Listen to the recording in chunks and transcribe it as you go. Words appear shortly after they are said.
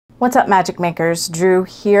What's up, Magic Makers? Drew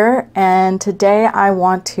here, and today I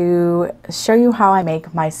want to show you how I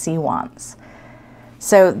make my sea wands.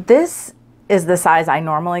 So this is the size I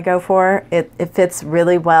normally go for. It fits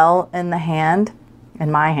really well in the hand,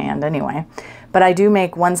 in my hand anyway, but I do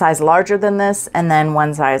make one size larger than this and then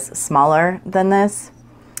one size smaller than this.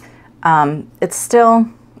 It's still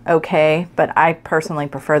okay, but I personally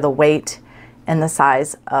prefer the weight and the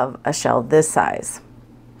size of a shell this size.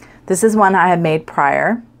 This is one I had made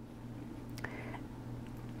prior,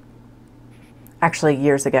 actually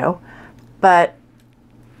years ago, but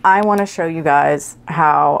I want to show you guys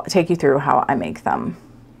take you through how I make them.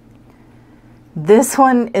 This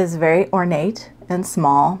one is very ornate and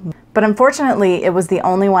small, but unfortunately it was the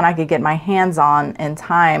only one I could get my hands on in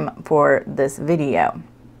time for this video.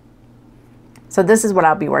 So this is what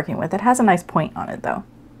I'll be working with. It has a nice point on it though.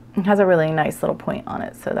 It has a really nice little point on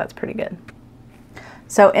it, so that's pretty good.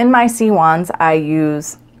 So in my sea wands, I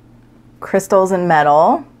use crystals and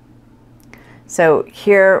metal. So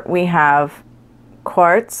here we have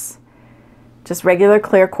quartz, just regular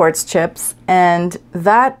clear quartz chips, and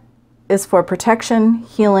that is for protection,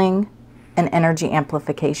 healing, and energy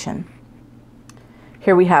amplification.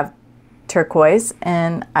 Here we have turquoise,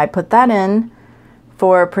 and I put that in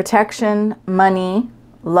for protection, money,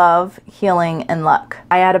 love, healing, and luck.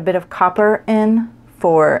 I add a bit of copper in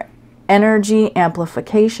for energy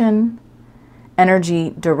amplification,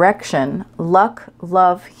 energy direction, luck,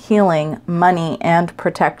 love, healing, money, and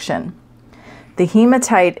protection. The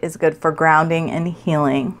hematite is good for grounding and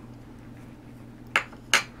healing.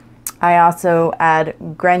 I also add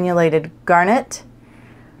granulated garnet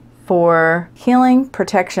for healing,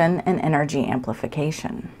 protection, and energy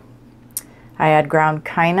amplification. I add ground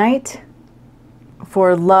kyanite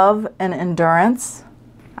for love and endurance.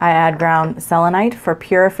 I add ground selenite for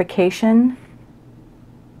purification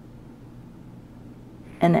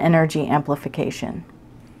and energy amplification.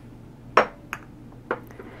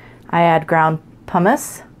 I add ground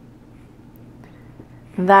pumice.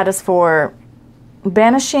 That is for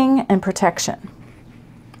banishing and protection.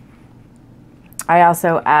 I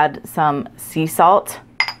also add some sea salt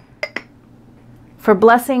for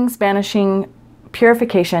blessings, banishing,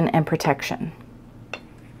 purification, and protection.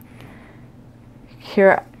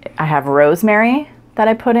 Here I have rosemary that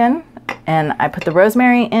I put in, and I put the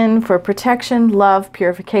rosemary in for protection, love,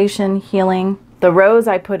 purification, healing. The rose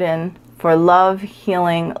I put in for love,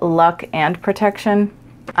 healing, luck, and protection.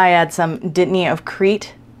 I add some Dittany of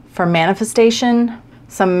Crete for manifestation,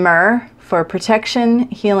 some myrrh for protection,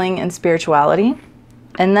 healing, and spirituality.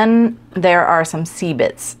 And then there are some sea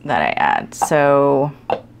bits that I add. So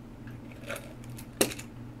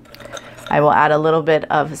I will add a little bit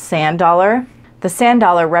of sand dollar. The sand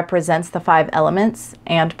dollar represents the 5 elements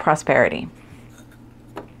and prosperity.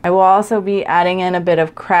 I will also be adding in a bit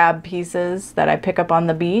of crab pieces that I pick up on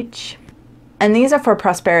the beach. And these are for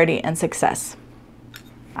prosperity and success.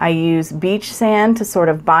 I use beach sand to sort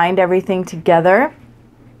of bind everything together.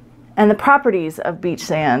 And the properties of beach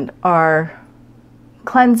sand are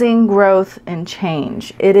cleansing, growth, and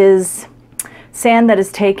change. It is sand that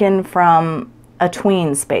is taken from a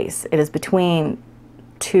tween space. It is between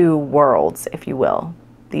 2 worlds, if you will,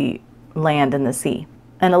 the land and the sea,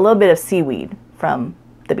 and a little bit of seaweed from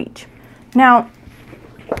the beach. Now,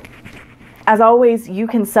 as always, you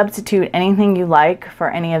can substitute anything you like for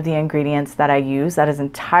any of the ingredients that I use. That is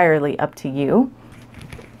entirely up to you.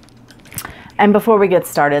 And before we get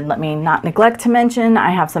started, let me not neglect to mention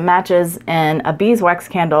I have some matches and a beeswax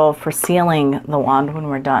candle for sealing the wand when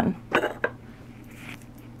we're done.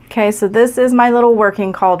 Okay, so this is my little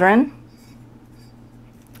working cauldron,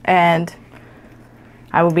 and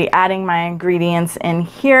I will be adding my ingredients in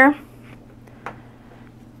here.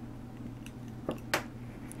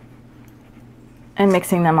 And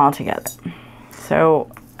mixing them all together.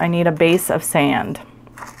 So I need a base of sand.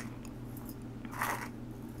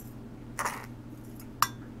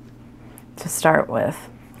 To start with.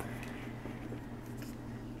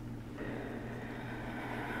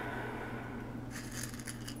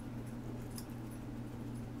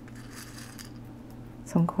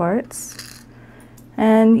 Some quartz.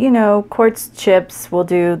 And you know, quartz chips will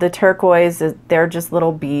do. The turquoise, they're just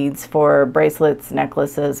little beads for bracelets,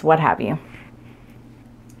 necklaces, what have you.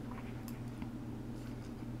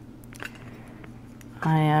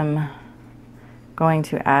 I am going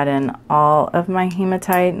to add in all of my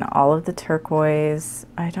hematite and all of the turquoise.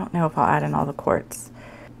 I don't know if I'll add in all the quartz.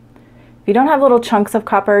 If you don't have little chunks of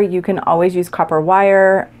copper, you can always use copper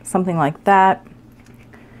wire, something like that.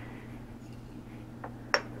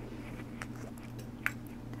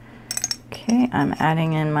 Okay, I'm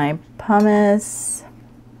adding in my pumice.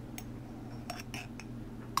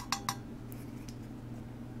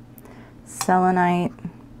 selenite.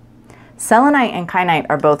 Selenite and kyanite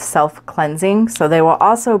are both self-cleansing, so they will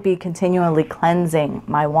also be continually cleansing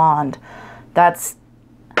my wand. That's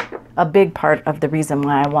a big part of the reason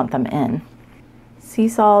why I want them in. Sea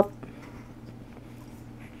salt.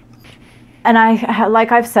 And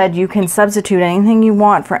like I've said, you can substitute anything you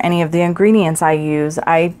want for any of the ingredients I use.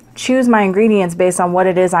 I choose my ingredients based on what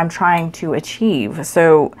it is I'm trying to achieve.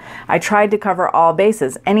 So I tried to cover all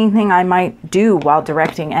bases, anything I might do while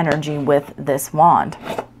directing energy with this wand.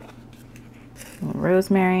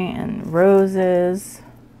 Rosemary and roses,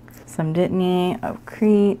 some Dittany of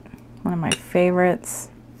Crete, one of my favorites.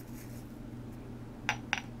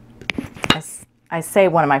 I say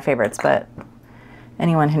one of my favorites, but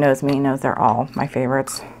anyone who knows me knows they're all my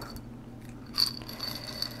favorites.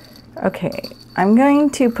 Okay, I'm going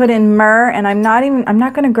to put in myrrh, and I'm not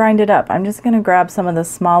going to grind it up. I'm just going to grab some of the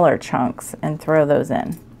smaller chunks and throw those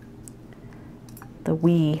in. The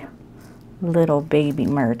wee little baby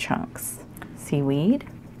myrrh chunks. Seaweed.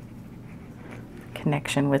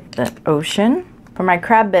 Connection with the ocean. For my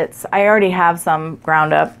crab bits, I already have some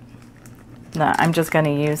ground up. I'm just going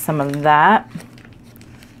to use some of that.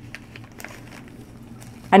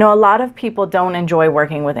 I know a lot of people don't enjoy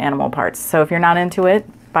working with animal parts, so if you're not into it,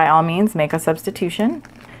 by all means, make a substitution.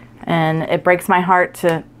 And it breaks my heart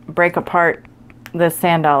to break apart this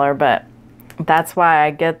sand dollar, but that's why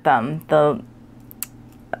I get them.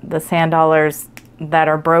 The sand dollars that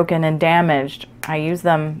are broken and damaged, I use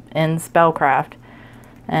them in Spellcraft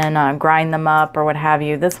and grind them up or what have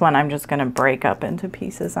you. This one I'm just going to break up into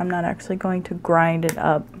pieces. I'm not actually going to grind it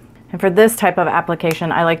up. And for this type of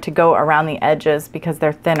application, I like to go around the edges because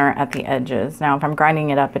they're thinner at the edges. Now, if I'm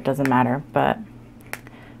grinding it up, it doesn't matter, but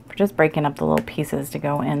we're just breaking up the little pieces to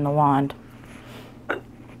go in the wand.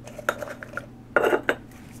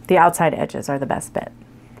 The outside edges are the best bit.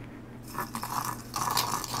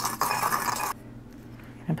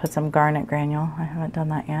 And put some garnet granule. I haven't done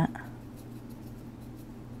that yet.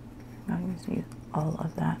 I'm going to use all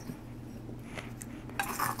of that.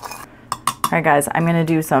 Alright guys, I'm going to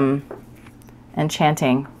do some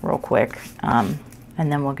enchanting real quick, and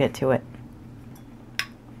then we'll get to it.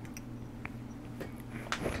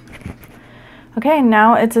 Okay,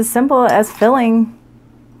 now it's as simple as filling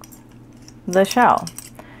the shell.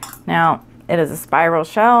 Now, it is a spiral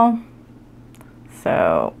shell,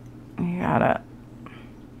 so you gotta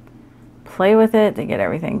play with it to get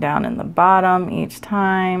everything down in the bottom each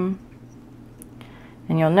time.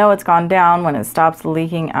 And you'll know it's gone down when it stops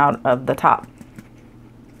leaking out of the top.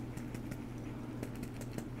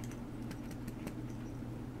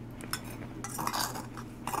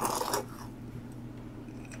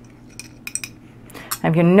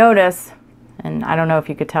 If you notice, and I don't know if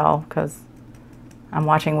you could tell because I'm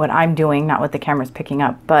watching what I'm doing, not what the camera's picking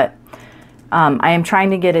up, but I am trying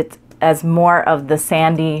to get it as more of the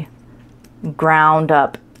sandy ground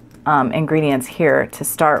up ingredients here to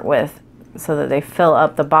start with, so that they fill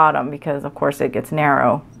up the bottom, because of course it gets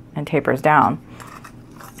narrow and tapers down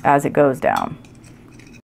as it goes down.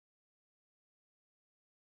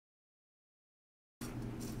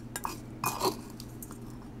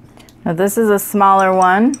 Now this is a smaller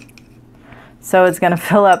one, so it's going to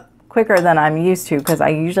fill up quicker than I'm used to, because I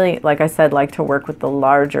usually, like I said, like to work with the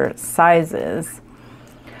larger sizes.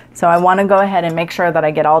 So I want to go ahead and make sure that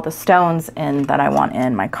I get all the stones in that I want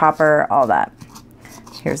in, my copper, all that.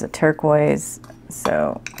 Here's a turquoise,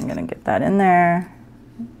 so I'm going to get that in there.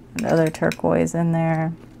 Another turquoise in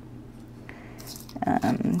there.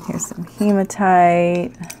 Here's some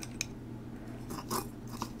hematite.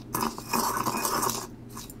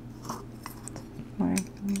 More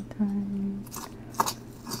hematite.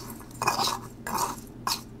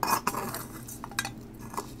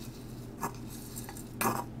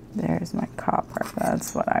 There's my copper.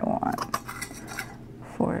 That's what I want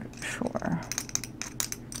for sure.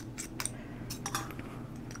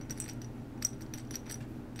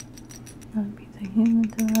 That'll be the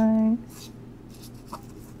hematite.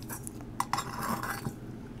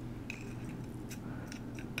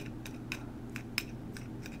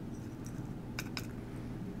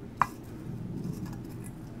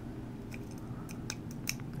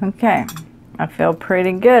 Okay, I feel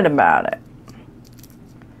pretty good about it.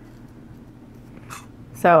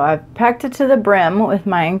 So I've packed it to the brim with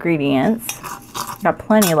my ingredients. Got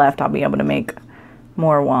plenty left I'll be able to make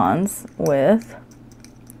more wands with.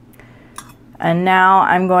 And now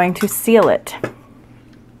I'm going to seal it.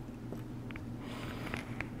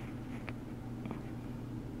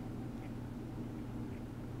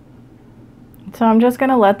 So I'm just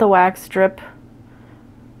going to let the wax drip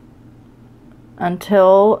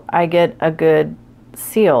until I get a good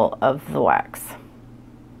seal of the wax.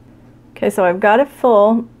 Okay, so I've got it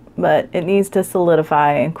full, but it needs to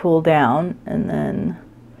solidify and cool down. And then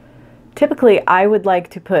typically I would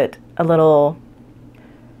like to put a little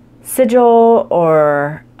sigil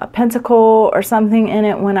or a pentacle or something in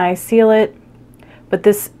it when I seal it. But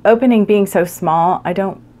this opening being so small,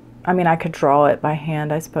 I mean, I could draw it by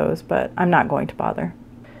hand, I suppose, but I'm not going to bother.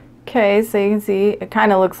 Okay, so you can see it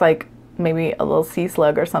kind of looks like maybe a little sea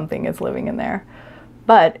slug or something is living in there.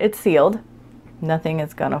 But it's sealed. Nothing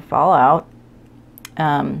is going to fall out.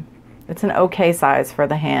 It's an okay size for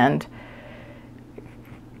the hand.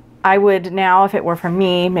 I would now, if it were for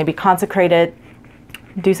me, maybe consecrate it,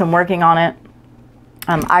 do some working on it.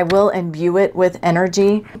 I will imbue it with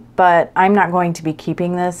energy, but I'm not going to be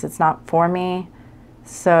keeping this. It's not for me.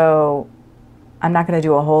 So I'm not going to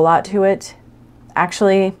do a whole lot to it.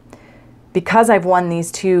 Actually, because I've won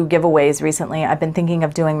these 2 giveaways recently, I've been thinking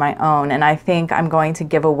of doing my own, and I think I'm going to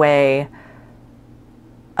give away,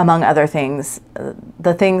 among other things,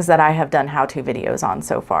 the things that I have done how-to videos on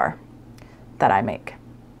so far that I make.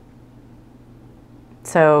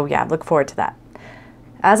 So yeah, look forward to that.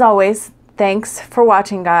 As always, thanks for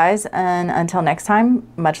watching, guys, and until next time,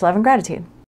 much love and gratitude.